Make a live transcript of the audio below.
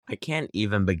I can't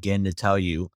even begin to tell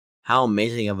you how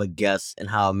amazing of a guest and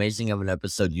how amazing of an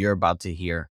episode you're about to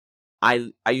hear.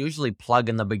 I usually plug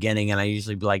in the beginning and I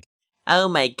usually be like, "Oh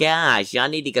my gosh, y'all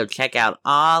need to go check out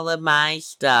all of my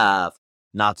stuff."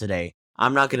 Not today.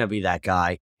 I'm not gonna be that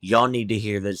guy. Y'all need to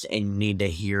hear this and you need to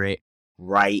hear it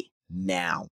right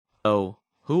now. So,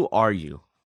 who are you?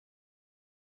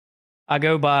 I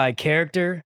go by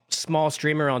Kerickter, small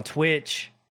streamer on Twitch.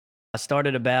 I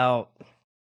started about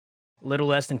a little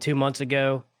less than 2 months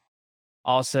ago.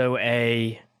 Also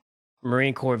a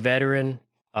Marine Corps veteran,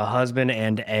 a husband,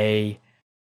 and a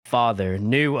father.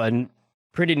 A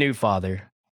pretty new father.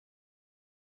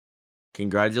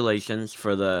 Congratulations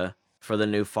for the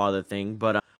new father thing.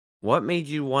 But what made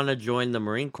you want to join the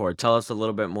Marine Corps? Tell us a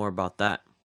little bit more about that.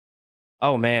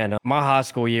 Oh man, my high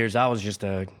school years, I was just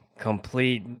a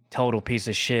complete, total piece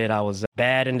of shit. I was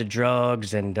bad into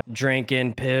drugs and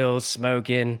drinking, pills,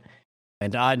 smoking.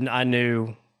 And I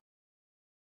knew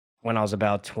when I was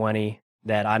about 20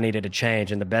 that I needed a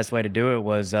change. And the best way to do it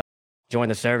was join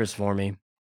the service for me.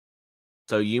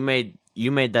 So you made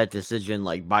that decision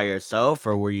like by yourself,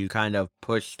 or were you kind of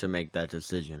pushed to make that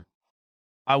decision?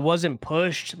 I wasn't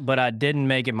pushed, but I didn't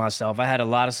make it myself. I had a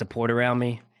lot of support around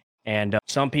me. And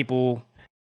some people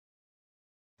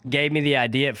gave me the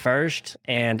idea at first.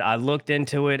 And I looked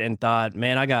into it and thought,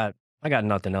 man, I got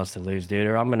nothing else to lose, dude,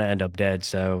 or I'm going to end up dead.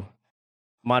 So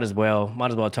might as well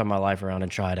turn my life around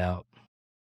and try it out.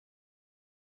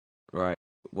 Right.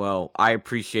 Well, I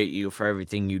appreciate you for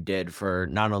everything you did for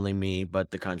not only me but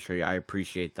the country. I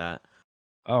appreciate that.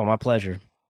 Oh, my pleasure.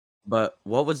 But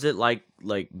what was it like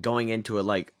going into it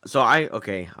like so I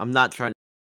okay, I'm not trying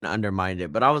to undermine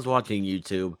it, but I was watching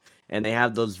YouTube and they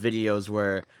have those videos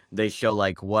where they show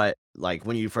like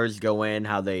when you first go in,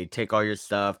 how they take all your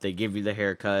stuff, they give you the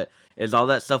haircut. Is all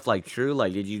that stuff like true?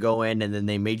 Like did you go in and then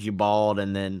they made you bald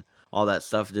and then all that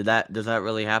stuff? Does that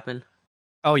really happen?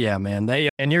 Oh yeah, man.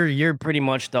 And you're pretty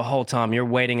much the whole time you're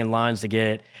waiting in lines to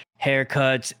get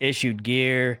haircuts, issued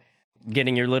gear,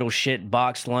 getting your little shit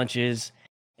boxed lunches,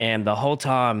 and the whole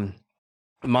time,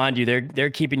 mind you,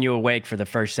 they're keeping you awake for the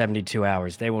first 72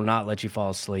 hours. They will not let you fall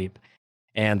asleep.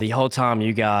 And the whole time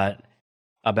you got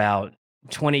about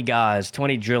 20 guys,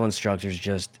 20 drill instructors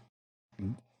just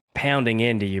pounding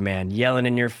into you, man, yelling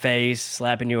in your face,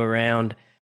 slapping you around.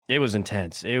 It was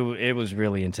intense. It was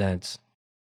really intense.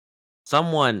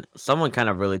 Someone kind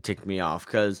of really ticked me off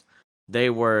because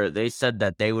they said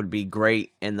that they would be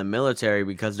great in the military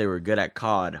because they were good at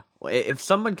COD. If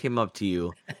someone came up to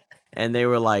you and they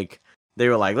were like,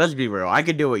 let's be real, I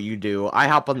could do what you do. I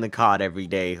hop on the COD every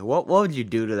day. What would you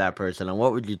do to that person and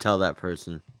what would you tell that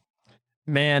person?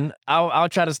 Man, I'll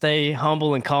try to stay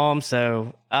humble and calm.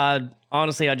 So,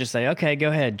 honestly, I just say, okay, go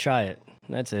ahead, try it.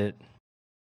 That's it.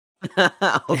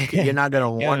 Okay, you're not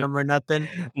gonna warn Yeah. them or nothing.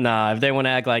 Nah, if they want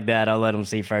to act like that, I'll let them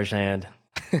see firsthand.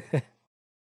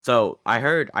 So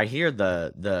I hear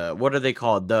the what are they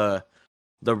called, the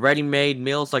ready made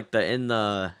meals, like the in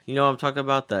the you know what I'm talking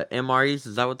about, the MREs,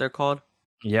 is that what they're called?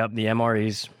 Yep, the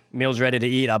MREs, meals ready to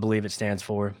eat, I believe it stands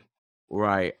for.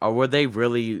 Right. Or were they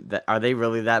really that? Are they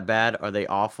really that bad? Are they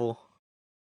awful?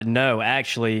 No,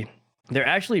 actually, they're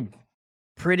actually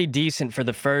pretty decent for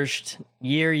the first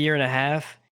year, year and a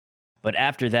half. But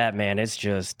after that, man, it's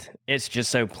just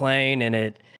so plain, and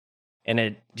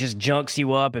it just junks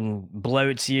you up and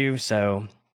bloats you. So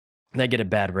they get a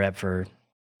bad rep for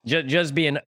just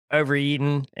being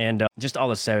overeaten and just all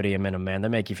the sodium in them, man. They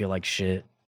make you feel like shit.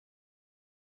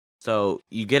 So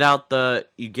you get out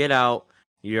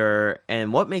your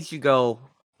and what makes you go,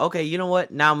 okay, you know what?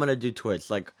 Now I'm gonna do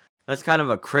Twitch. Like that's kind of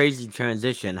a crazy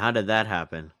transition. How did that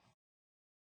happen?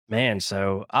 Man,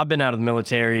 so I've been out of the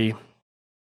military,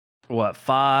 what,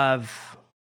 5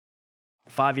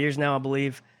 years now, I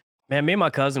believe. Man, me and my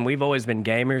cousin, we've always been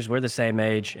gamers. We're the same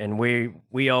age, and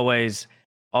we always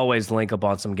link up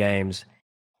on some games.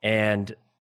 And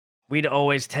we'd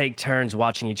always take turns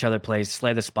watching each other play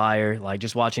Slay the Spire, like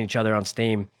just watching each other on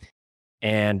Steam.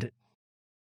 And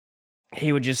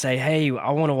he would just say, "Hey,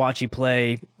 I want to watch you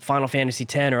play Final Fantasy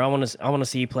X, or I want to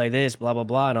see you play this, blah blah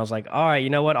blah." And I was like, "All right, you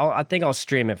know what? I think I'll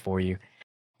stream it for you."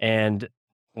 And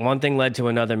one thing led to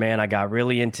another, man. I got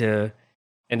really into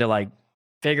like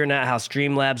figuring out how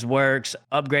Streamlabs works,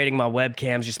 upgrading my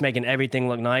webcams, just making everything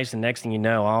look nice. And next thing you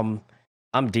know,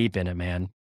 I'm deep in it, man.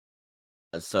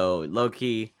 So low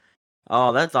key.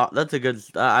 Oh, that's a good.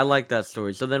 I like that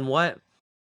story. So then what?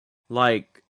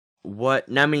 Like what?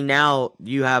 I mean, now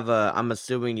you have a. I'm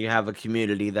assuming you have a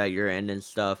community that you're in and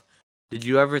stuff. Did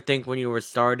you ever think when you were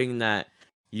starting that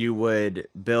you would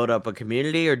build up a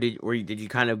community, or did you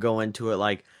kind of go into it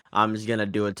like I'm just gonna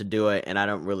do it to do it, and I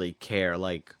don't really care?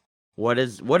 Like, what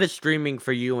is streaming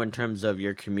for you in terms of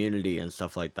your community and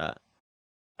stuff like that?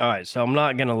 All right, so I'm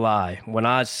not gonna lie. When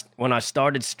I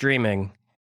started streaming,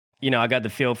 I got the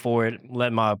feel for it.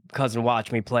 Let my cousin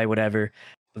watch me play whatever.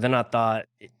 But then I thought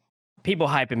people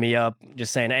hyping me up,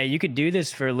 just saying, "Hey, you could do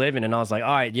this for a living," and I was like,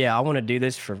 "All right, yeah, I want to do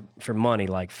this for money.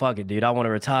 Like, fuck it, dude. I want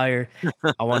to retire.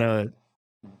 I want to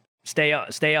stay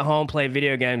at home, play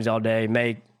video games all day,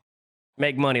 make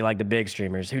money like the big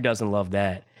streamers. Who doesn't love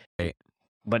that?" Right.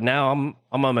 But now I'm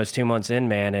almost 2 months in,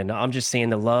 man, and I'm just seeing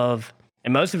the love,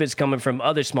 and most of it's coming from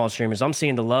other small streamers. I'm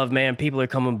seeing the love, man. People are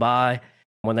coming by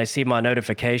when they see my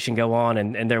notification go on,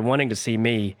 and they're wanting to see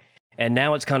me. And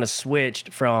now it's kind of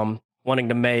switched from wanting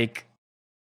to make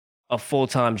a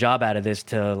full-time job out of this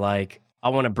to like I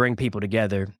want to bring people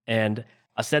together. And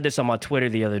I said this on my Twitter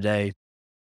the other day.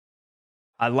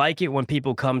 I like it when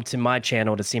people come to my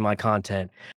channel to see my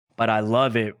content, but I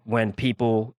love it when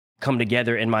people come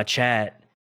together in my chat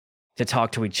to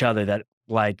talk to each other that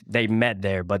like they met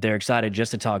there, but they're excited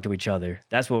just to talk to each other.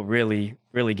 That's what really,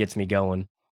 really gets me going.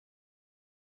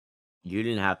 You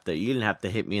didn't have to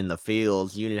hit me in the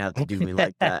fields. You didn't have to do me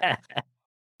like that.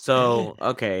 So,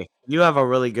 okay, you have a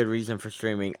really good reason for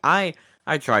streaming. I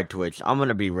tried Twitch. I'm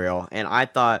gonna be real, and I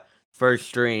thought first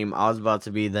stream I was about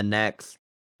to be the next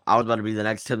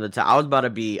Tim the Top. I was about to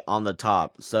be on the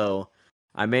top. So,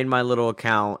 I made my little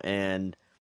account and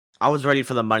I was ready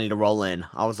for the money to roll in.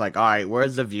 I was like, all right,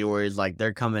 where's the viewers? Like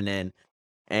they're coming in,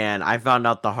 and I found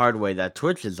out the hard way that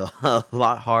Twitch is a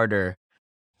lot harder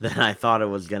than I thought it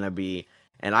was gonna be,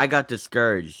 and I got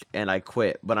discouraged and I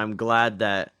quit. But I'm glad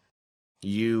that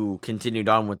you continued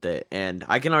on with it. And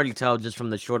I can already tell just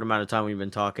from the short amount of time we've been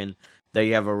talking that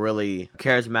you have a really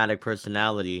charismatic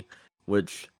personality,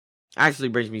 which actually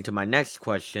brings me to my next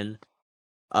question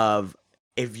of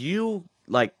if you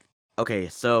like okay,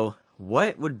 so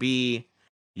what would be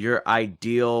your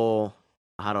ideal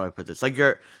how do I put this? Like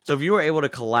your so if you were able to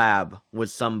collab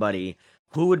with somebody,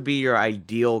 who would be your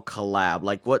ideal collab?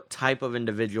 Like what type of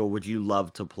individual would you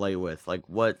love to play with? Like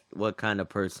what kind of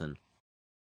person?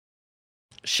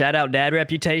 Shout out Dad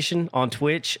Reputation on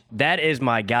Twitch. That is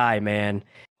my guy, man.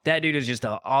 That dude is just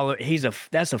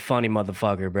that's a funny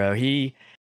motherfucker, bro.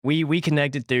 We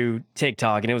connected through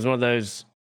TikTok, and it was one of those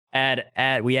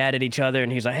we added each other,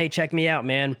 and he's like, "Hey, check me out,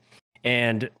 man,"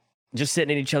 and just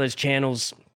sitting in each other's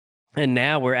channels. And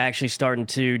now we're actually starting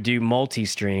to do multi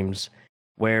streams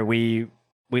where we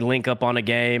link up on a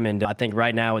game, and I think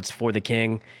right now it's for the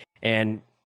king, and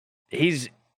he's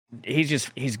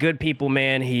he's good people,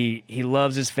 man. He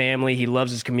loves his family, he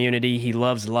loves his community, he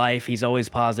loves life. He's always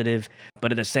positive, but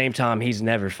at the same time, he's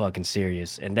never fucking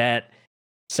serious. And that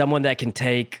someone that can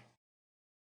take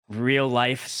real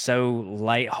life so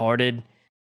lighthearted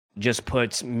just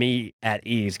puts me at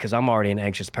ease because I'm already an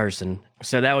anxious person.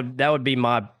 So that would be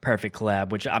my perfect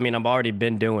collab, which I mean I've already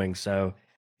been doing. So,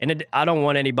 and I don't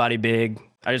want anybody big.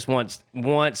 I just want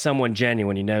someone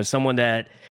genuine, someone that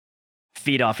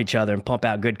feed off each other and pump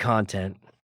out good content.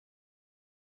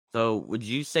 So would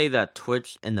you say that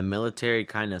Twitch and the military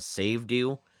kind of saved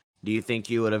you? Do you think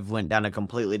you would have went down a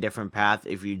completely different path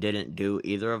if you didn't do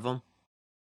either of them?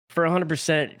 For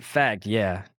 100% fact,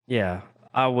 yeah, yeah.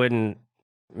 I wouldn't,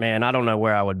 man. I don't know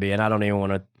where I would be, and I don't even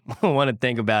want to want to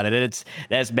think about it.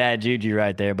 That's bad juju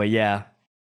right there. But yeah,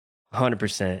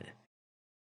 100%.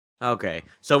 Okay,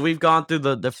 so we've gone through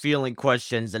the feeling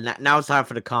questions, and now it's time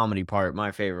for the comedy part,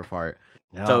 my favorite part.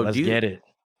 No, So let's get it.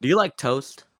 do you like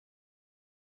toast?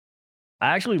 I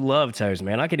actually love toast,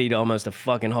 man. I could eat almost a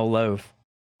fucking whole loaf.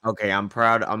 Okay, I'm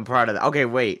proud of that. Okay,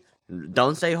 wait,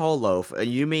 don't say whole loaf.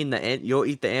 You mean you'll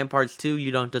eat the ant parts too?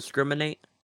 You don't discriminate?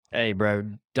 Hey, bro,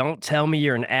 don't tell me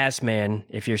you're an ass man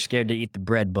if you're scared to eat the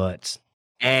bread butts.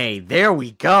 Hey, there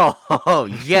we go. Oh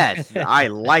yes, I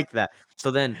like that. So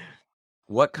then,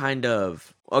 what kind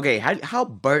of okay? How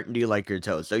burnt do you like your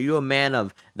toast? Are you a man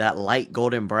of that light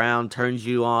golden brown turns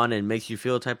you on and makes you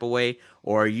feel a type of way,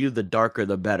 or are you the darker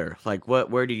the better? Like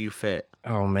where do you fit?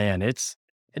 Oh man, it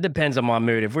depends on my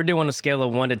mood. If we're doing a scale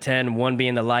of 1 to 10, 1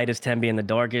 being the lightest, 10 being the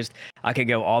darkest, I could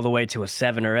go all the way to a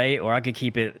 7 or 8, or I could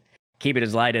keep it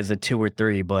as light as a 2 or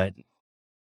 3. But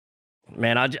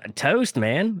man, toast,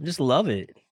 man, just love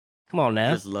it. Come on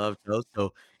now. Just love toast.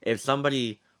 So if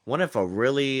somebody, what if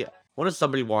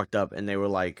somebody walked up and they were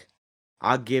like,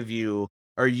 "I'll give you,"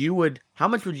 or you would, how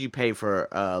much would you pay for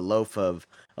a loaf of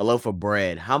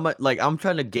bread? How much? Like I'm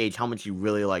trying to gauge how much you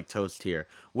really like toast here.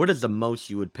 What is the most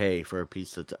you would pay for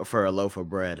for a loaf of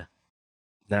bread?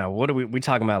 Now, what are we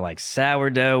talking about? Like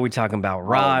sourdough? We talking about Oh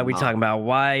rye? We no, talking about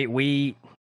white wheat?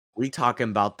 we talking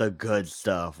about the good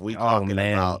stuff. We Oh talking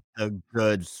man, about the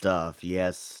good stuff.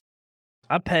 Yes.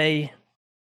 I pay.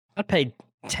 I paid.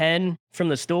 10 from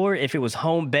the store. If it was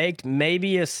home baked,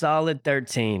 maybe a solid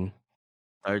 13.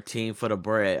 13 for the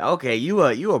bread. Okay, you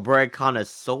a bread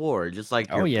connoisseur, just like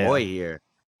Oh your yeah. boy here.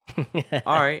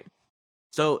 All right.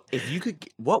 So if you could,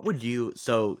 what would you?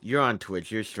 So you're on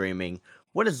Twitch, you're streaming.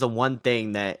 What is the one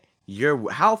thing that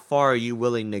how far are you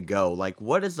willing to go? Like,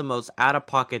 what is the most out of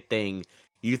pocket thing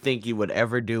you think you would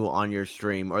ever do on your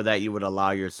stream, or that you would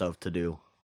allow yourself to do?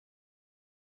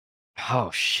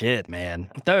 Oh shit, man.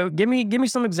 So give me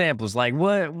some examples. Like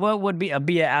what would be an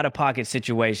out of pocket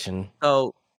situation?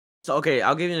 So, so okay,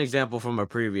 I'll give you an example from a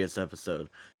previous episode.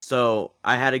 So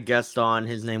I had a guest on.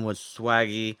 His name was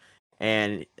Swaggy,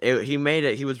 and he made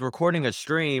it. He was recording a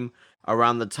stream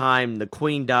around the time the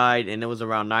Queen died, and it was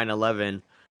around 9/11.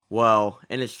 Well,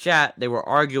 in his chat, they were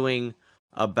arguing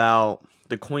about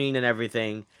the Queen and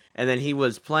everything, and then he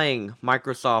was playing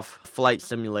Microsoft Flight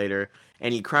Simulator,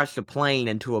 and he crashed a plane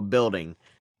into a building,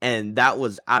 and that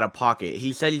was out of pocket.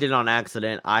 He said he did it on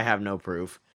accident. I have no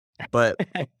proof, but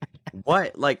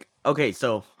what? Like, okay,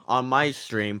 so on my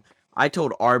stream, I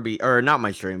told Arby, or not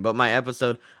my stream, but my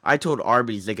episode, I told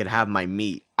Arby's they could have my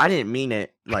meat. I didn't mean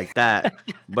it like that,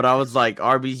 but I was like,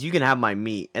 Arby's, you can have my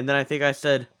meat. And then I think I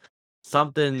said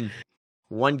something,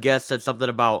 one guest said something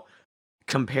about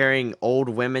comparing old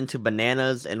women to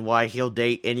bananas and why he'll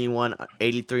date anyone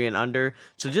 83 and under.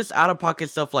 So just out of pocket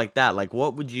stuff like that. Like,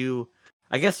 what would you,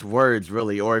 I guess words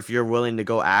really, or if you're willing to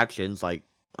go actions, like,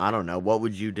 I don't know, what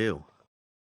would you do?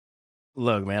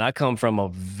 Look, man, I come from a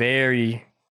very,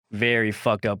 very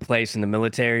fucked up place in the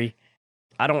military.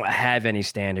 I don't have any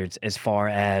standards as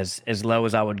low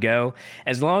as I would go.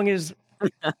 As long as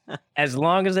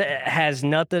it has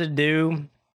nothing to do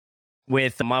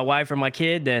with my wife or my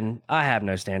kid, then I have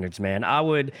no standards, man. I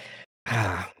would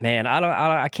man,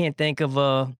 I can't think of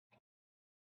a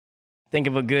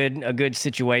good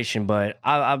situation, but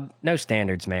I no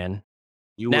standards, man.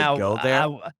 You would Now, go there?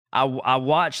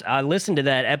 I listened to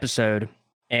that episode,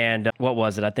 and what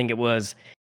was it? I think it was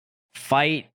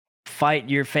fight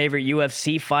your favorite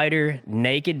UFC fighter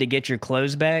naked to get your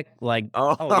clothes back. Like,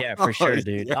 Oh, oh yeah, for sure,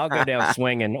 dude. I'll go down yeah.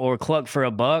 swinging or cluck for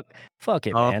a buck. Fuck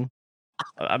it, Oh, man.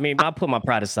 I mean, I'll put my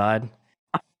pride aside.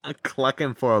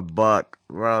 clucking for a buck,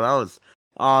 bro.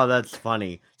 That's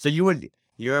funny. So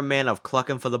you're a man of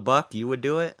clucking for the buck. You would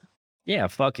do it? Yeah,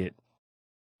 fuck it.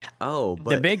 Oh,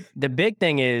 The but big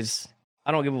thing is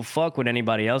I don't give a fuck what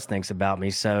anybody else thinks about me.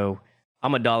 So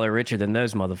I'm a dollar richer than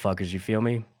those motherfuckers. You feel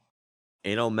me?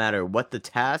 it don't matter what the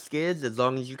task is, as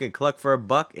long as you can cluck for a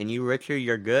buck and you richer,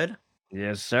 you're good.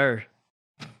 Yes, sir.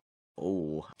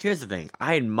 Oh, here's the thing.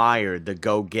 I admire the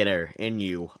go-getter in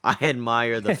you. I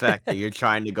admire the fact that you're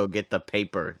trying to go get the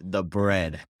paper, the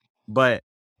bread. But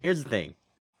here's the thing.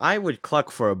 I would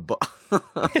cluck for a buck.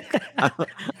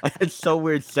 It's so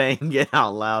weird saying it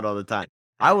out loud all the time.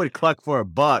 I would cluck for a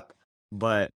buck,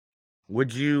 but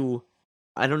would you?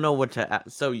 I don't know what to.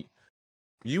 So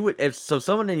you would, if so,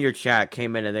 someone in your chat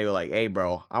came in and they were like, "Hey,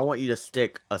 bro, I want you to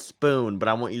stick a spoon, but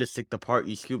I want you to stick the part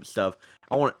you scoop stuff.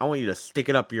 I want you to stick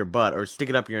it up your butt or stick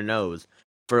it up your nose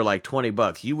for like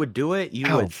 $20." You would do it? You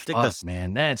Oh would stick fuck,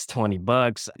 man, that's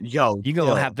 $20. yo, You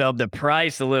gonna have to up the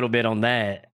price a little bit on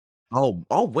that. oh,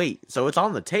 wait. So it's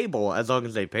on the table as long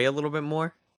as they pay a little bit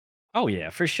more? Oh yeah,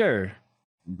 for sure.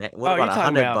 What Oh, about you're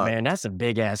talking about, $100? man, that's a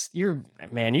big ass.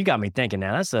 Man, you got me thinking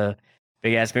now. That's a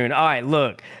big ass spoon. All right,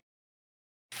 look,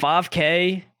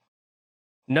 5K,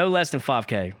 no less than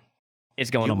 5K. It's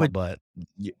going You on my would butt.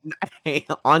 you,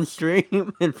 on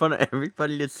stream in front of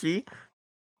everybody to see?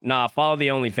 Nah, follow the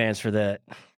OnlyFans for that.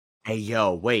 Hey,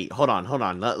 yo, wait, hold on.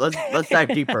 Let's dive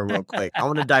deeper real quick. I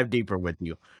want to dive deeper with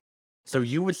you. So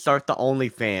you would start the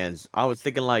OnlyFans. I was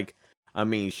thinking like, I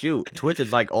mean, shoot, Twitch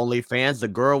is like OnlyFans. The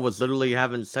girl was literally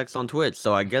having sex on Twitch.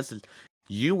 So I guess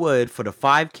you would, for the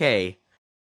 5K,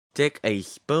 stick a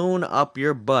spoon up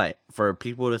your butt for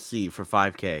people to see for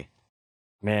 5K.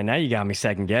 Man, now you got me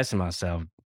second guessing myself.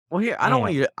 Well, here,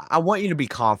 Damn, I want you to be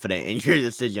confident in your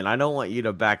decision. I don't want you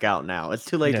to back out now. It's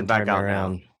too you late to done back turned me out now.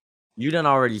 around. You done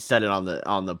already said it on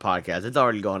the podcast. It's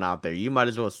already going out there. You might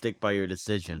as well stick by your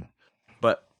decision.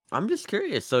 But I'm just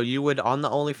curious. So you would on the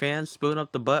OnlyFans spoon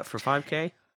up the butt for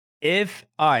 5K?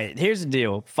 All right, here's the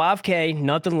deal: 5K,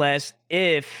 nothing less.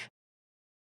 If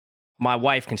my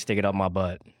wife can stick it up my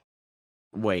butt.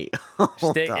 Wait,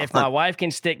 hold If on. my wife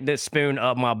can stick the spoon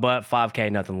up my butt,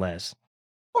 5K, nothing less.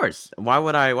 Of course. Why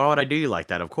would I do you like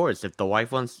that? Of course. If the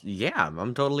wife wants, yeah,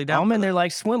 I'm totally down I'm for in that. there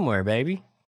like swimwear, baby.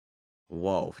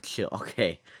 Whoa, chill.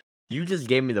 Okay. You just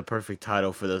gave me the perfect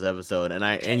title for this episode,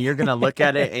 and you're gonna look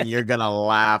at it and you're gonna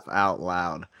laugh out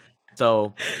loud.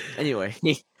 So anyway,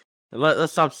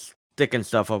 let's stop sticking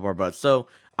stuff up our butts. So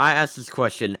I ask this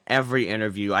question every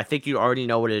interview. I think you already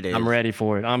know what it I'm is. ready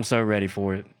for it. I'm so ready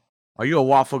for it. Are you a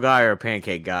waffle guy or a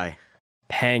pancake guy?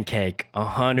 Pancake,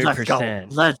 Let's go. 100%.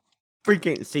 Let's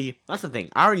freaking see. That's the thing.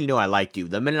 I already knew I liked you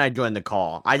the minute I joined the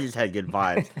call. I just had good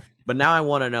vibes. But now I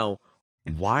want to know,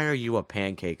 why are you a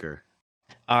pancaker?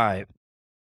 All right.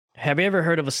 Have you ever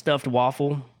heard of a stuffed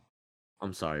waffle?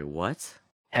 I'm sorry, what?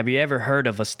 Have you ever heard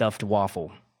of a stuffed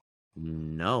waffle?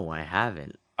 No, I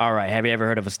haven't. All right. Have you ever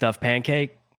heard of a stuffed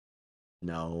pancake?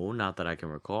 No, not that I can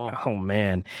recall. Oh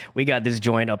man, we got this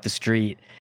joint up the street,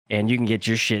 and you can get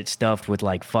your shit stuffed with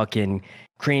like fucking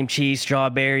cream cheese,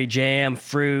 strawberry jam,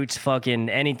 fruits, fucking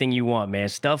anything you want, man.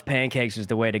 Stuffed pancakes is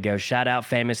the way to go. Shout out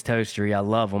Famous Toastery, I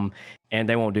love them, and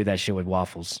they won't do that shit with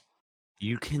waffles.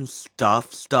 You can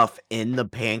stuff stuff in the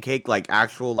pancake, like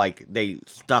actual, like they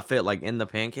stuff it like in the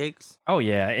pancakes? Oh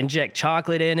yeah, inject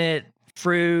chocolate in it,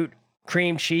 fruit,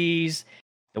 cream cheese.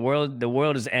 The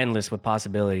world is endless with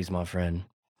possibilities, my friend.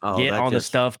 Oh, Get on the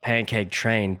stuffed pancake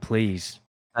train, please.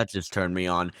 that just turned me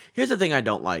on. Here's the thing I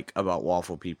don't like about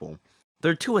waffle people.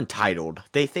 They're too entitled.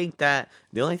 They think that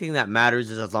the only thing that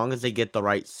matters is as long as they get the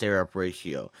right syrup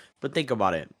ratio. But think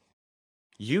about it.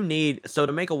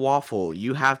 To make a waffle,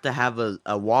 you have to have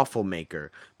a waffle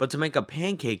maker. But to make a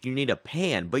pancake, you need a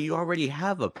pan. But you already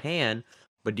have a pan.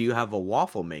 But do you have a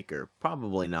waffle maker?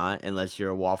 Probably not, unless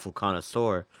you're a waffle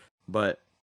connoisseur. But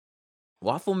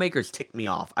waffle makers tick me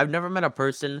off. I've never met a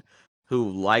person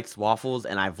who likes waffles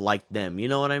and I've liked them. You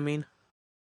know what I mean?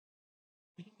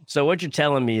 So what you're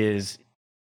telling me is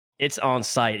it's on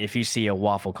site if you see a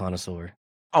waffle connoisseur.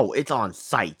 Oh, it's on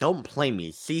site. Don't play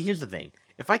me. See, here's the thing.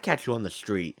 If I catch you on the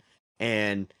street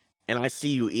and I see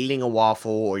you eating a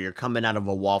waffle or you're coming out of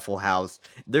a waffle house,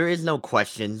 there is no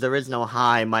questions. There is no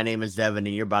hi, my name is Devin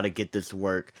and you're about to get this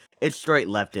work. It's straight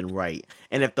left and right.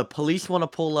 And if the police want to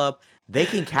pull up, they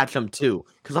can catch them too.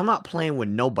 Cause I'm not playing with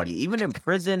nobody. Even in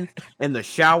prison, in the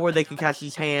shower, they can catch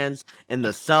these hands. In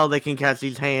the cell, they can catch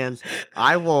these hands.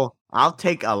 I'll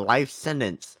take a life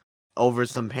sentence over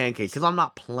some pancakes. Cause I'm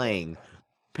not playing.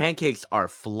 Pancakes are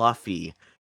fluffy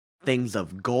things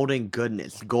of golden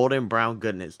goodness, golden brown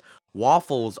goodness.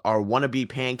 Waffles are wannabe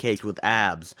pancakes with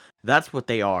abs. That's what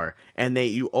they are. And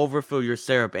you overfill your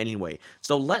syrup anyway.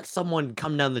 So let someone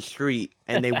come down the street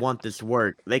and they want this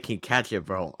work. They can catch it,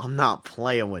 bro. I'm not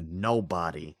playing with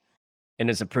nobody. And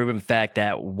it's a proven fact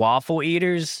that waffle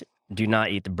eaters do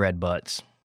not eat the bread butts.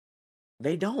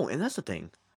 They don't, and that's the thing.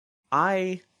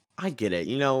 I get it.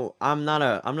 You know, I'm not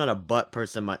a butt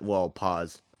person. Well,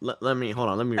 pause. Let me hold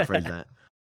on. Let me rephrase that.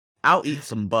 I'll eat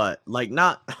some butt. Like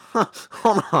not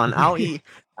hold on.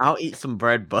 I'll eat some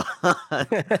bread butt.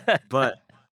 but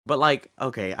but like,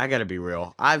 okay, I gotta be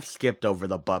real. I've skipped over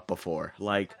the butt before.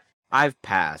 Like I've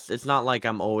passed. It's not like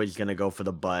I'm always gonna go for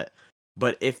the butt.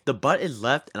 But if the butt is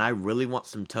left and I really want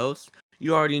some toast,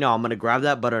 you already know I'm gonna grab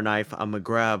that butter knife. I'm gonna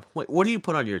grab what do you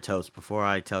put on your toast before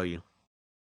I tell you?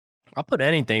 I'll put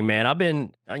anything, man. I've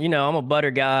been, I'm a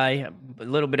butter guy. A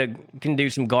little bit of can do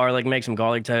some garlic, make some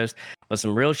garlic toast. But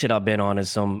some real shit I've been on is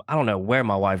some. I don't know where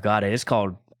my wife got it. It's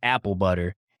called apple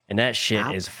butter, and that shit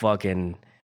Apple is fucking.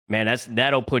 Man,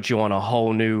 that'll put you on a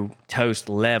whole new toast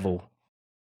level.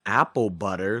 apple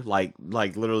butter, like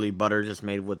literally butter just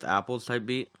made with apples type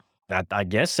beat. I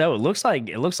guess so. It looks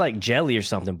like jelly or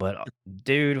something. But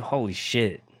dude, holy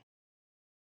shit.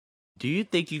 Do you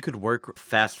think you could work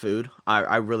fast food?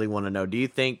 I really want to know. Do you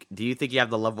think you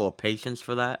have the level of patience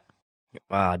for that?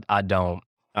 I don't.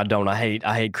 I don't. I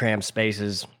hate cramped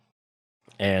spaces,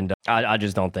 and I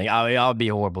just don't think I'll be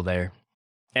horrible there,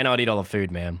 and I'd eat all the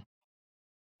food, man.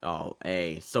 Oh,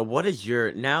 hey. So what is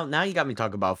your now you got me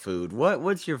talking about food.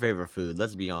 What's your favorite food?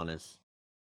 Let's be honest.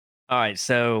 All right,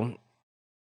 so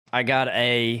I got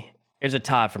there's a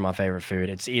tie for my favorite food.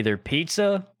 It's either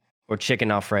pizza or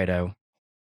chicken Alfredo.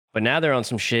 But now they're on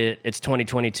some shit. It's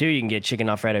 2022. You can get chicken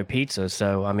Alfredo pizza.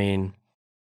 So I mean,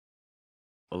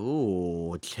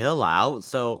 Ooh, chill out.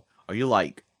 So are you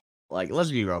like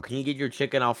let's be real, can you get your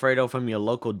chicken Alfredo from your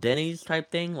local Denny's type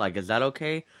thing? Like is that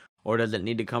okay? Or does it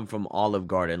need to come from Olive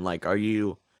Garden? Like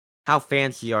how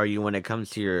fancy are you when it comes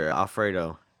to your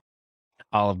Alfredo?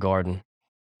 Olive Garden.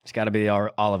 It's got to be the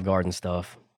Olive Garden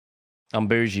stuff. I'm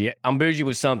bougie. I'm bougie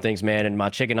with some things, man, and my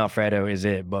chicken Alfredo is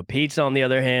it. But pizza, on the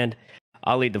other hand,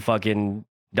 I'll eat the fucking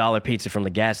dollar pizza from the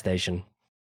gas station.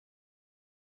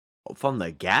 From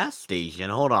the gas station?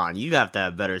 Hold on, you have to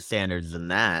have better standards than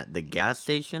that. The gas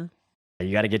station?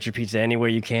 You got to get your pizza anywhere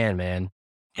you can, man.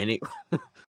 Any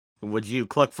would you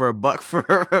cluck for a buck for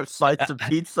a slice of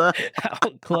pizza?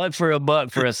 I'll club for a buck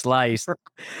for a slice.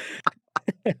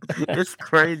 It's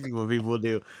crazy what people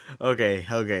do. Okay.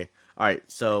 All right.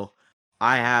 So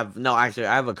Actually,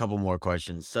 I have a couple more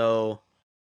questions. So,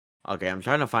 okay, I'm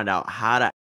trying to find out how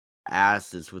to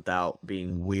ask this without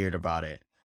being weird about it.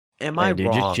 Am I Hey, dude,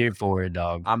 just wrong? cheer for it,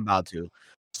 dog. I'm about to.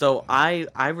 So I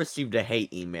received a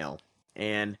hate email,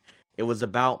 and it was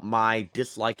about my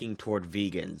disliking toward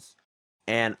vegans.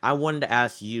 And I wanted to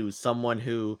ask you, someone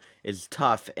who is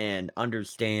tough and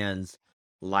understands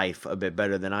life a bit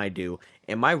better than I do,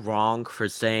 am I wrong for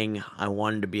saying I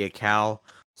wanted to be a cow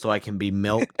so I can be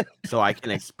milked, so I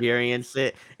can experience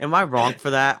it? Am I wrong for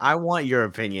that? I want your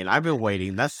opinion. I've been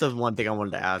waiting. That's the one thing I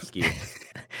wanted to ask you.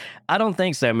 I don't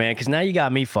think so, man, because now you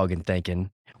got me fucking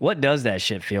thinking. What does that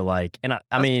shit feel like? And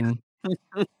we're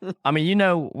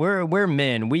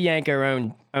men. We yank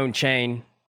our own chain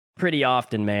pretty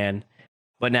often, man.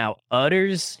 But now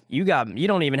udders, you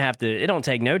don't even have to. It don't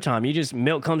take no time. You just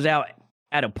milk comes out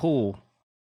at a pool.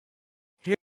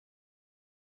 Here-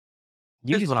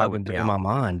 You Here's just what I would fucking do. blew my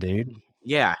mind, dude.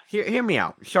 Yeah, hear me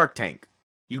out. Shark Tank.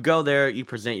 You go there, you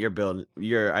present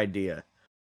your idea.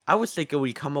 I was thinking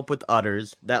we come up with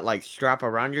udders that like strap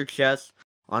around your chest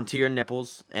onto your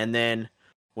nipples, and then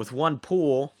with one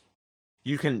pull,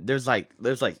 you can there's like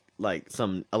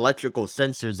some electrical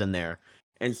sensors in there,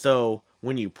 and so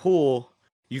when you pull,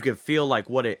 you can feel like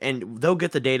what it, and they'll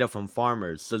get the data from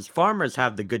farmers. So farmers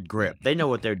have the good grip; they know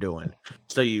what they're doing.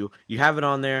 So you have it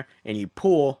on there, and you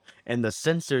pull, and the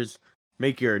sensors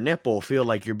make your nipple feel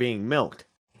like you're being milked.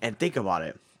 And think about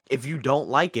it: if you don't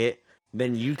like it,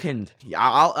 then you can.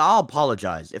 I'll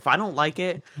apologize if I don't like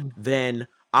it. Then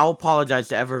I'll apologize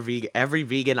to every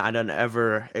vegan I done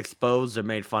ever exposed or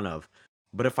made fun of.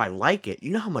 But if I like it,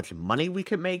 you know how much money we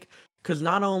could make? Because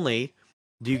not only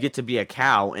do you get to be a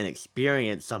cow and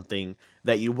experience something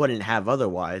that you wouldn't have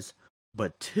otherwise,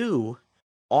 but two,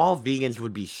 all vegans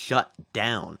would be shut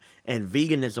down and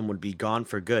veganism would be gone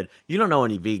for good. You don't know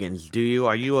any vegans, do you?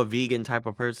 Are you a vegan type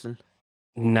of person?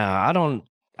 No, I don't.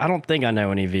 I don't think I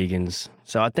know any vegans,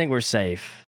 so I think we're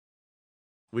safe.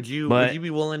 Would you But be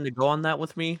willing to go on that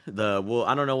with me? I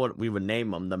don't know what we would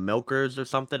name them, the milkers or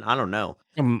something. I don't know,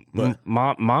 but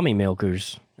mommy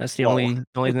milkers. That's the whoa. only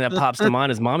thing that pops to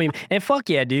mind is mommy. And fuck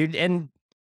yeah, dude. And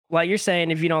like you're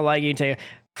saying, if you don't like it, you take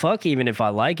fuck. Even if I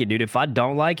like it, dude. If I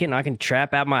don't like it, and I can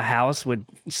trap out my house with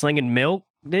slinging milk,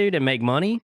 dude, and make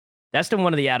money. That's the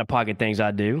one of the out of pocket things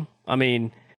I do. I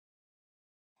mean,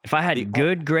 if I the had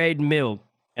good grade milk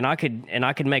and I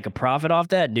could make a profit off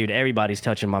that, dude, everybody's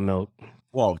touching my milk.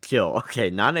 Whoa, chill. Okay,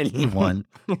 not anyone.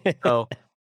 So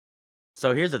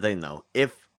so here's the thing though.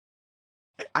 If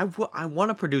I want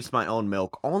to produce my own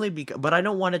milk only because, but I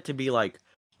don't want it to be like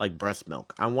breast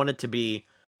milk. I want it to be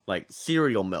like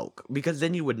cereal milk because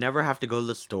then you would never have to go to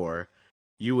the store.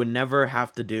 You would never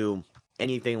have to do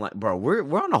anything like, bro. We're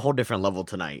on a whole different level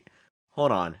tonight.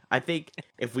 Hold on. I think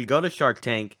if we go to Shark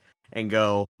Tank and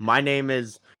go, my name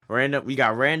is random. We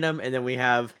got random, and then we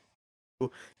have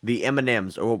the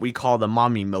M&Ms, or what we call the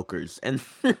mommy milkers, and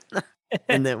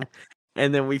and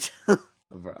then we.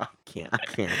 Bro, I can't.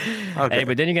 Okay. Hey,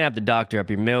 but then you're gonna have to doctor up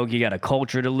your milk. You gotta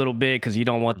culture it a little bit because you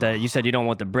don't want that. You said you don't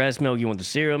want the breast milk. You want the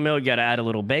cereal milk. You gotta add a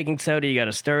little baking soda. You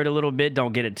gotta stir it a little bit.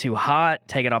 Don't get it too hot.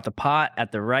 Take it off the pot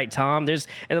at the right time. There's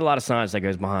a lot of science that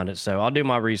goes behind it. So I'll do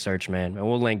my research, man, and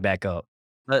we'll link back up.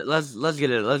 Let's get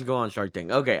it. Let's go on Shark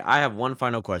Tank. Okay, I have one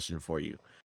final question for you.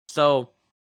 So,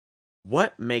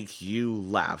 what makes you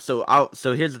laugh? So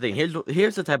here's the thing.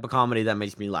 Here's the type of comedy that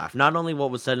makes me laugh. Not only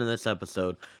what was said in this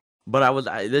episode, but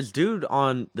this dude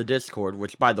on the Discord,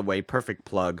 which by the way, perfect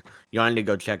plug. You all need to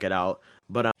go check it out.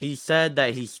 But he said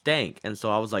that he stank, and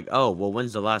so I was like, oh, well,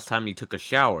 when's the last time you took a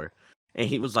shower? And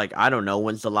he was like, I don't know.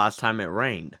 When's the last time it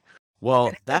rained?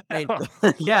 Well, that made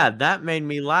yeah, that made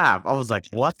me laugh. I was like,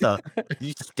 what the,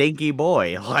 you stinky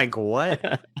boy? Like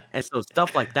what? And so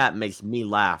stuff like that makes me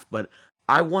laugh. But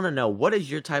I want to know, what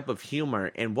is your type of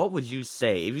humor, and what would you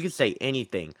say if you could say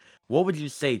anything? What would you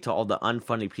say to all the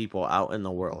unfunny people out in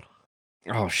the world?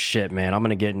 Oh shit, man! I'm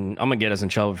gonna get us in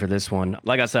trouble for this one.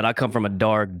 Like I said, I come from a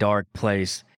dark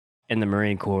place in the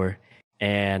Marine Corps,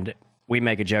 and we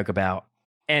make a joke about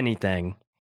anything.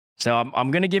 So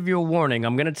I'm gonna give you a warning.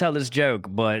 I'm gonna tell this joke,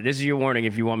 but this is your warning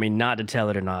if you want me not to tell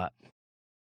it or not.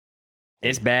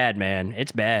 It's bad, man.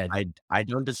 It's bad. I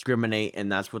don't discriminate,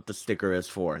 and that's what the sticker is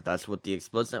for. That's what the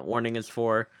explicit warning is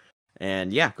for.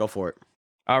 And yeah, go for it.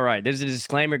 All right, this is a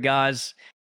disclaimer, guys.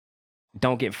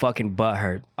 Don't get fucking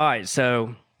butthurt. All right,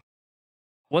 so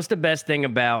what's the best thing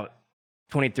about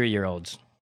 23-year-olds?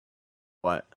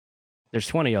 What? There's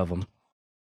 20 of them.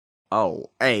 Oh,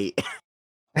 hey,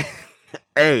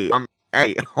 hey,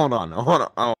 hey, hold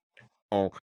on.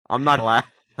 Oh, I'm not laugh.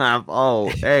 Oh,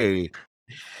 hey,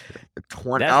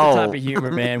 20. That's the type Oh, of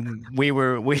humor, man.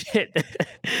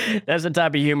 That's the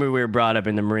type of humor we were brought up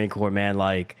in the Marine Corps, man.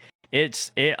 Like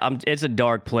it's a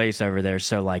dark place over there.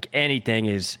 So like anything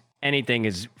is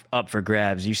up for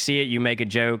grabs. You see it, you make a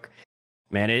joke,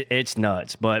 man. It's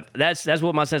nuts. But that's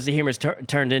what my sense of humor is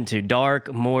turned into: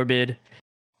 dark, morbid.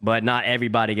 But not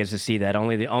everybody gets to see that.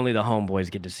 Only the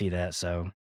homeboys get to see that.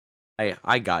 So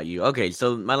I got you. Okay,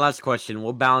 so my last question,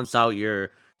 we'll balance out your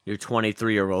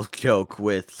 23-year-old joke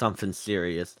with something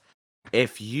serious.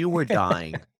 If you were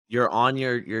dying, you're on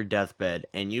your deathbed,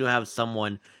 and you have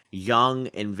someone young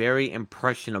and very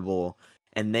impressionable,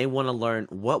 and they want to learn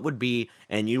what would be,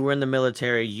 and you were in the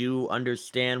military, you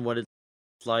understand what it's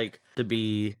like to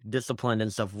be disciplined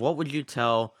and stuff. What would you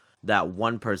tell that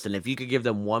one person if you could give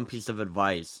them one piece of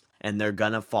advice and they're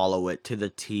gonna follow it to the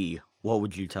T? What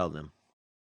would you tell them?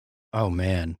 oh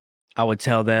man, I would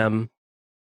tell them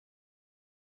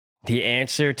the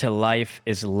answer to life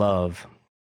is love.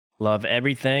 Love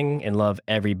everything and love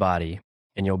everybody,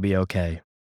 and you'll be okay.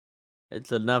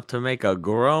 It's enough to make a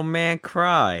grown man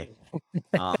cry.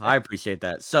 I appreciate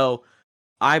that. So,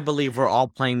 I believe we're all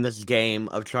playing this game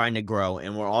of trying to grow,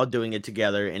 and we're all doing it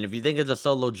together. And if you think it's a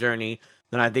solo journey,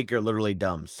 then I think you're literally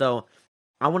dumb. So,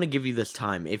 I want to give you this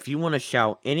time. If you want to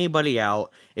shout anybody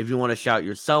out, if you want to shout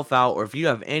yourself out, or if you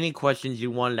have any questions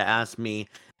you wanted to ask me,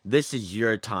 this is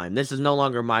your time. This is no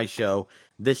longer my show.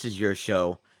 This is your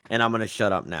show. And I'm going to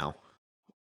shut up now.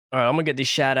 All right, I'm gonna get these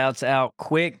shout outs out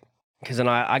quick because then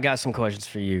I got some questions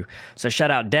for you. So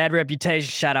shout out Dad Reputation,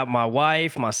 shout out my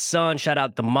wife, my son, shout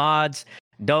out the mods,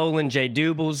 Dolan, J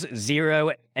Doobles,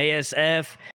 Zero, ASF.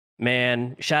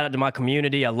 Man, shout out to my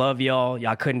community. I love y'all.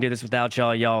 Y'all couldn't do this without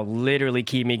y'all. Y'all literally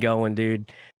keep me going,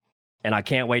 dude. And I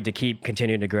can't wait to keep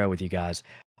continuing to grow with you guys.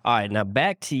 All right, now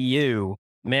back to you.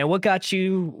 Man, what got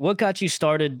you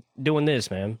started doing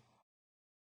this, man?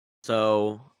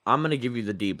 So, I'm going to give you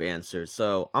the deep answer.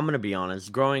 So, I'm going to be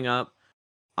honest. Growing up,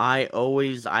 I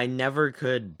never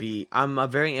could be. I'm a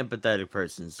very empathetic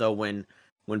person. So when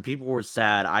people were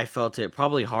sad, I felt it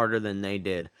probably harder than they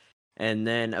did. And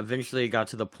then eventually it got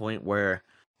to the point where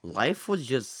life was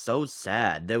just so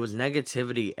sad. There was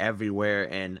negativity everywhere,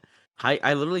 and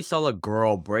I literally saw a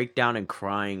girl break down and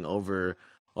crying over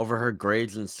her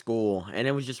grades in school, and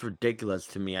it was just ridiculous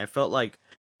to me. I felt like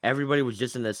everybody was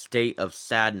just in a state of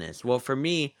sadness. Well, for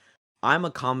me, I'm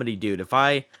a comedy dude.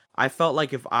 I felt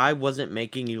like if I wasn't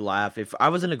making you laugh, if I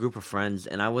was in a group of friends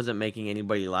and I wasn't making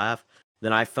anybody laugh,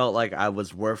 then I felt like I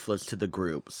was worthless to the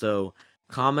group. So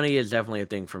comedy is definitely a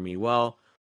thing for me. Well,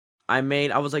 I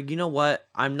was like, you know what?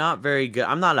 I'm not very good.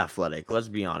 I'm not athletic. Let's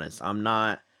be honest. I'm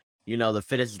not, the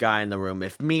fittest guy in the room.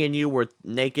 If me and you were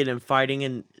naked and fighting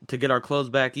and to get our clothes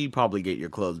back, you'd probably get your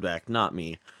clothes back, not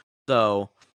me. So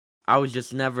I was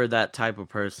just never that type of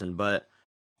person. But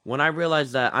when I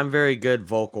realized that I'm very good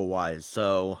vocal wise,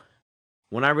 so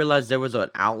when I realized there was an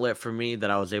outlet for me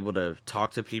that I was able to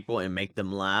talk to people and make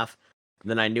them laugh,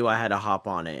 then I knew I had to hop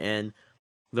on it. And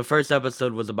the first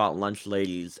episode was about lunch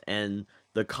ladies, and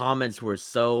the comments were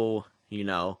so,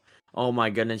 oh my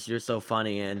goodness, you're so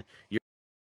funny, and you're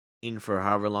in for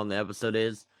however long the episode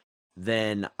is.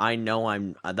 Then I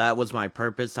know that was my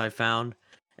purpose I found.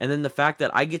 And then the fact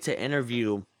that I get to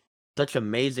interview such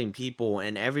amazing people,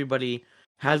 and everybody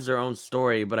has their own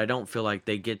story, but I don't feel like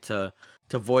they get to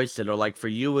voice it. Or like for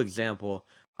you example,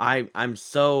 I'm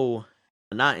so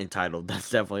not entitled, that's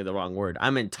definitely the wrong word.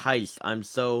 I'm enticed. I'm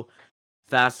so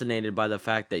fascinated by the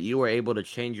fact that you were able to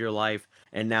change your life,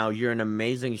 and now you're an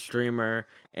amazing streamer,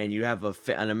 and you have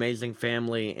an amazing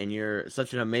family, and you're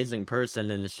such an amazing person.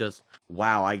 And it's just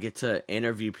wow, I get to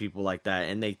interview people like that,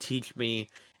 and they teach me,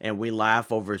 and we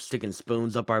laugh over sticking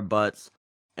spoons up our butts.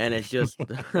 And it's just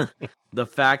the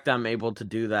fact I'm able to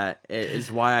do that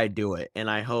is why I do it. And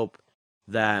I hope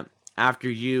that after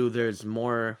you there's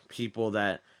more people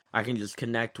that I can just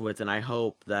connect with. And I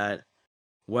hope that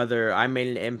whether I made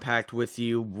an impact with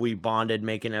you, we bonded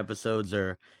making episodes,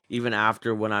 or even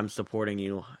after when I'm supporting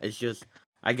you, it's just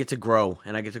I get to grow,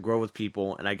 and I get to grow with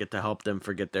people, and I get to help them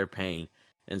forget their pain.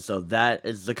 And so that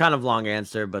is the kind of long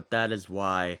answer, but that is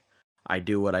why I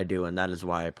do what I do, and that is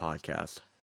why I podcast.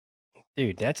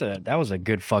 Dude, that was a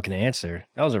good fucking answer.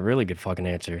 That was a really good fucking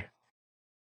answer.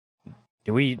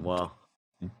 Do we Well,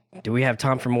 do we have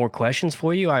time for more questions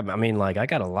for you? I mean, like, I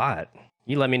got a lot.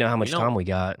 You let me know how you much know, time we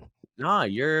got. nah,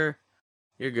 you're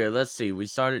good. Let's see. We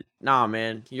started. Nah,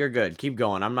 man, you're good. Keep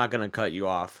going. I'm not gonna cut you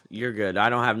off. You're good. I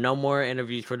don't have no more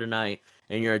interviews for tonight,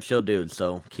 and you're a chill dude.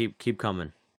 So keep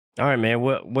coming. All right, man.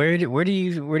 Where do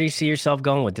you see yourself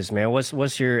going with this, man?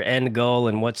 What's your end goal,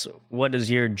 and what does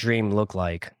your dream look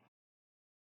like?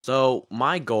 So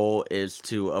my goal is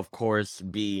to, of course,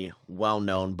 be well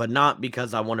known, but not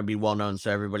because I want to be well known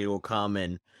so everybody will come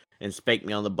and spank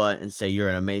me on the butt and say you're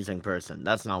an amazing person.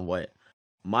 That's not what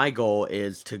my goal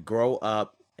is to grow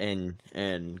up and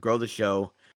grow the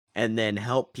show and then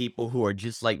help people who are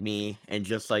just like me and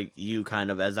just like you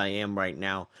kind of as I am right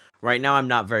now. Right now I'm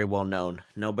not very well known.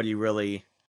 Nobody really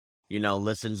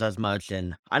listens as much.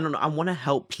 And I don't know. I want to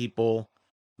help people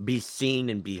be seen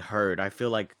and be heard. I feel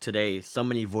like today so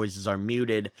many voices are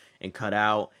muted and cut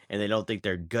out and they don't think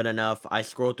they're good enough. I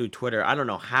scroll through Twitter. I don't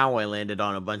know how I landed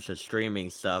on a bunch of streaming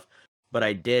stuff, but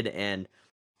I did. And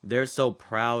they're so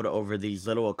proud over these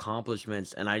little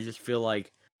accomplishments, and I just feel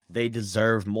like they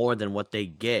deserve more than what they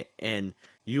get. And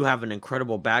you have an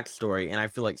incredible backstory, and I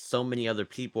feel like so many other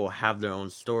people have their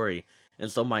own story.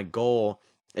 And so my goal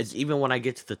is, even when I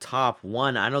get to the top,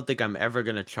 one, I don't think I'm ever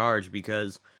going to charge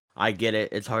because I get it,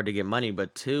 it's hard to get money,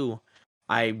 but two,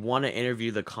 I want to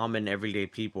interview the common everyday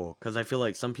people because I feel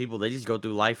like some people, they just go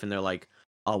through life and they're like,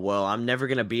 oh well, I'm never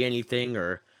going to be anything,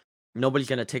 or nobody's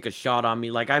gonna take a shot on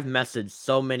me. Like, I've messaged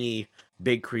so many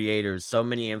big creators, so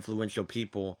many influential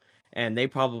people, and they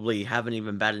probably haven't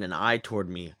even batted an eye toward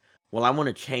me. Well, I want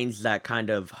to change that kind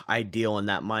of ideal and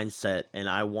that mindset, and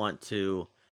I want to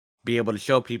be able to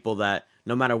show people that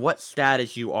no matter what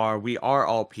status you are, we are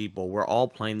all people. We're all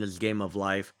playing this game of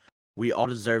life. We all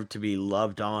deserve to be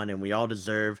loved on, and we all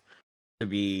deserve to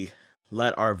be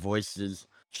let our voices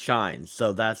shine.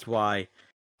 So that's why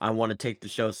I want to take the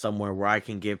show somewhere where I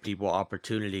can give people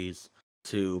opportunities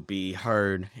to be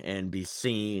heard and be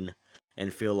seen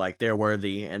and feel like they're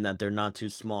worthy and that they're not too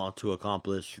small to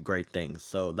accomplish great things.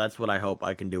 So that's what I hope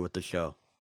I can do with the show.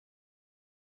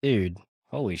 Dude,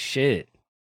 holy shit.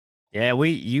 Yeah,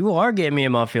 you are getting me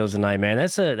in my feels tonight, man.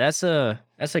 That's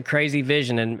a crazy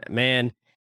vision. And man,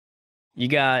 you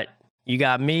got you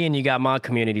got me and you got my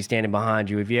community standing behind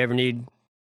you. If you ever need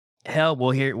help,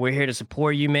 we're here to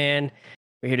support you, man.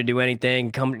 We're here to do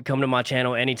anything. Come to my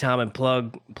channel anytime and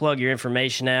plug your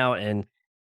information out. And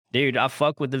dude, I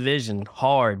fuck with the vision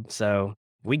hard. So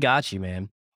we got you, man.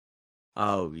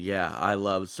 Oh, yeah, I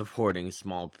love supporting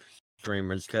small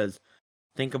streamers because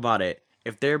think about it.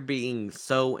 If they're being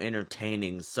so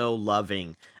entertaining, so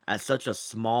loving at such a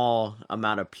small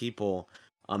amount of people,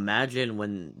 imagine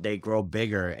when they grow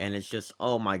bigger and it's just,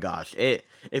 oh my gosh, it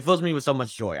fills me with so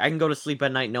much joy. I can go to sleep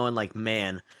at night knowing like,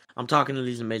 man, I'm talking to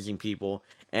these amazing people.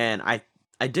 And I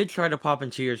did try to pop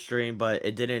into your stream, but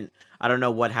it didn't. I don't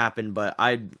know what happened, but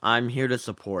I'm here to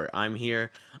support. I'm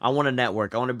here. I want to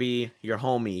network. I want to be your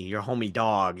homie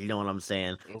dog. You know what I'm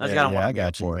saying? That's Yeah, kind of what yeah, I I'm here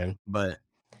got you, for. man. But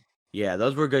yeah,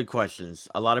 those were good questions.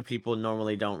 A lot of people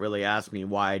normally don't really ask me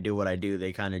why I do what I do.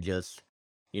 They kind of just,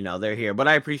 they're here. But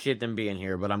I appreciate them being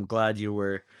here. But I'm glad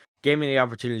you gave me the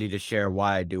opportunity to share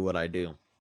why I do what I do.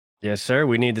 Yes, sir.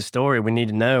 We need the story. We need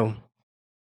to know.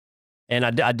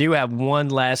 And I do have one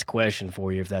last question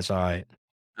for you, if that's all right.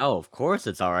 Oh, of course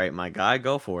it's all right, my guy.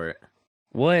 Go for it.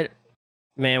 What,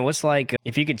 man, what's like,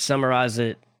 if you could summarize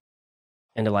it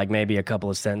into like maybe a couple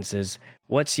of sentences,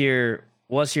 what's your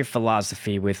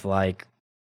philosophy with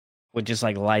just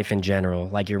like life in general,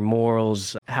 like your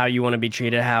morals, how you want to be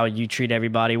treated, how you treat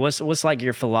everybody? What's like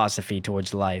your philosophy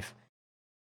towards life?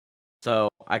 So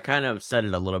I kind of said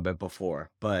it a little bit before,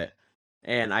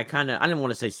 and I didn't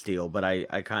want to say steal, but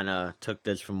I kind of took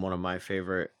this from one of my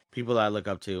favorite people that I look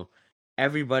up to.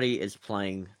 Everybody is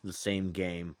playing the same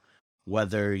game,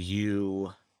 whether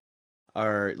you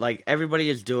are like, everybody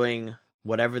is doing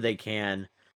whatever they can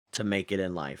to make it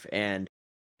in life. And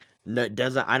no, it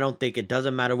doesn't I don't think it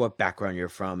doesn't matter what background you're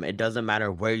from. It doesn't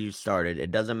matter where you started.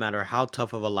 It doesn't matter how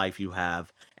tough of a life you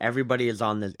have. Everybody is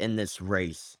on this in this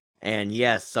race. And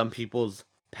yes, some people's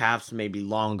paths may be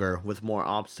longer with more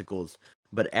obstacles,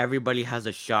 but everybody has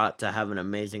a shot to have an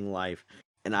amazing life.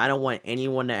 And I don't want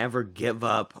anyone to ever give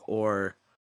up or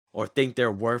think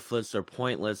they're worthless or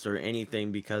pointless or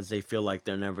anything because they feel like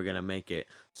they're never going to make it.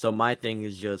 So my thing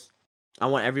is just, I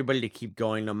want everybody to keep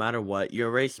going no matter what.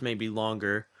 Your race may be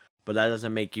longer, but that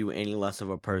doesn't make you any less of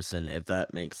a person, if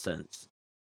that makes sense.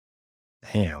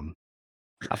 Damn,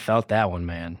 I felt that one,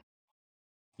 man.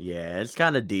 Yeah, it's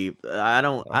kind of deep. I I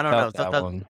don't know. felt that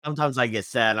one. Sometimes I get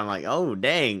sad. I'm like, oh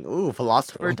dang, ooh,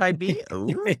 philosopher type beat.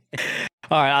 Ooh.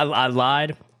 All right, I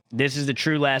lied. This is the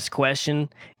true last question.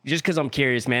 Just because I'm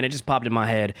curious, man, it just popped in my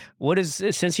head. What is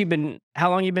since you've been? How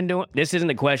long you been doing? This isn't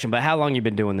a question, but how long you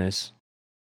been doing this?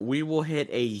 We will hit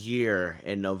a year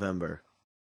in November.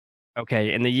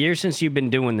 Okay, in the year since you've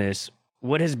been doing this,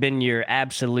 what has been your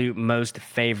absolute most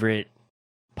favorite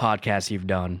podcast you've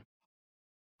done?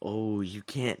 Oh, you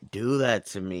can't do that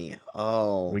to me.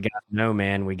 Oh, We got to know,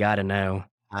 man. We got to know.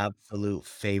 absolute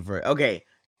favorite. Okay,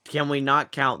 Can we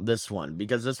not count this one?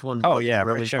 Because this one Oh was yeah,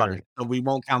 for really sure. funny, so we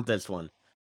won't count this one.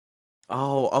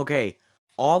 Oh, okay.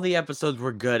 All the episodes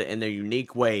were good in their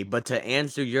unique way, but to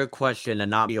answer your question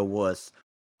and not be a wuss,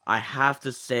 I have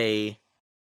to say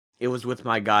it was with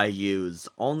my guy Hughes.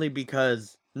 Only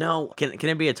because no, can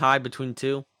it be a tie between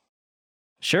two?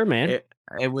 Sure, man. It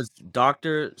it was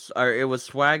or it was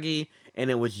Swaggy and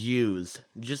it was Hughes.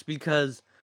 Just because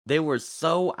they were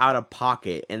so out of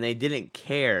pocket and they didn't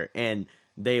care and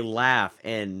they laugh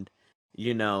and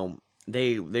you know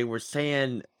they were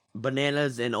saying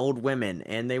bananas and old women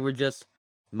and they were just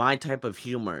my type of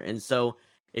humor. And so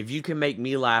if you can make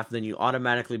me laugh, then you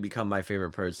automatically become my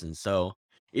favorite person. So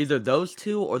either those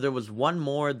two or there was one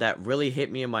more that really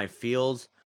hit me in my feels.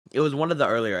 It was one of the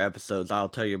earlier episodes. I'll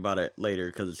tell you about it later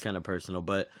because it's kind of personal.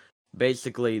 But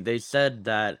basically, they said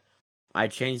that I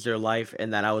changed their life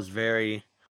and that I was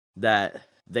that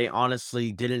they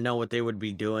honestly didn't know what they would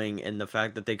be doing. And the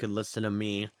fact that they could listen to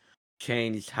me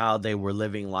changed how they were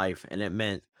living life. And it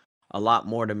meant a lot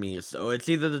more to me. So it's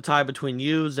either the tie between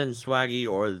yous and Swaggy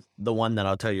or the one that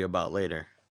I'll tell you about later.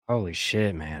 Holy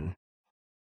shit, man.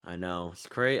 I know. It's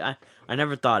crazy. I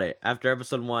never thought it. After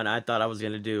episode 1, I thought I was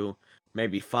gonna do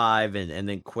maybe 5 and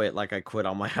then quit like I quit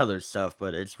all my other stuff,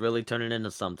 but it's really turning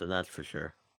into something, that's for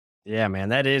sure. Yeah, man,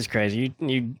 that is crazy.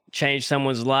 You change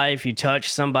someone's life, you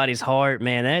touch somebody's heart,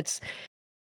 man.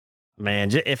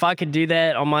 If I could do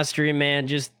that on my stream, man,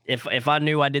 just if I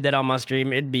knew I did that on my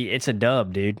stream, it's a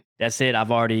dub, dude. That's it.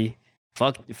 I've already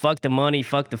fuck the money,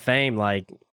 fuck the fame.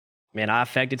 Like, man, I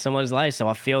affected someone's life, so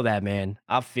I feel that, man.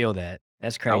 I feel that.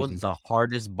 That's That was crazy. the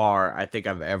hardest bar I think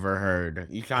I've ever heard.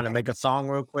 You trying to make a song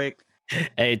real quick?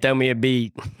 Hey, throw me a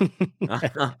beat.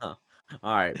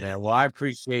 Alright, man. Well, I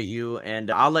appreciate you, and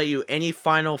I'll let you any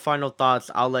final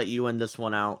thoughts, I'll let you end this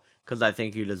one out, because I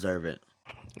think you deserve it.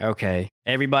 Okay.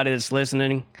 Everybody that's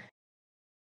listening,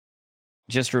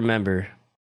 just remember,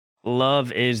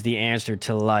 love is the answer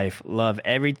to life. Love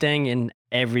everything and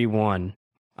everyone.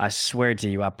 I swear to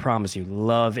you, I promise you,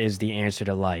 love is the answer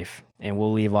to life. And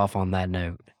we'll leave off on that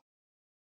note.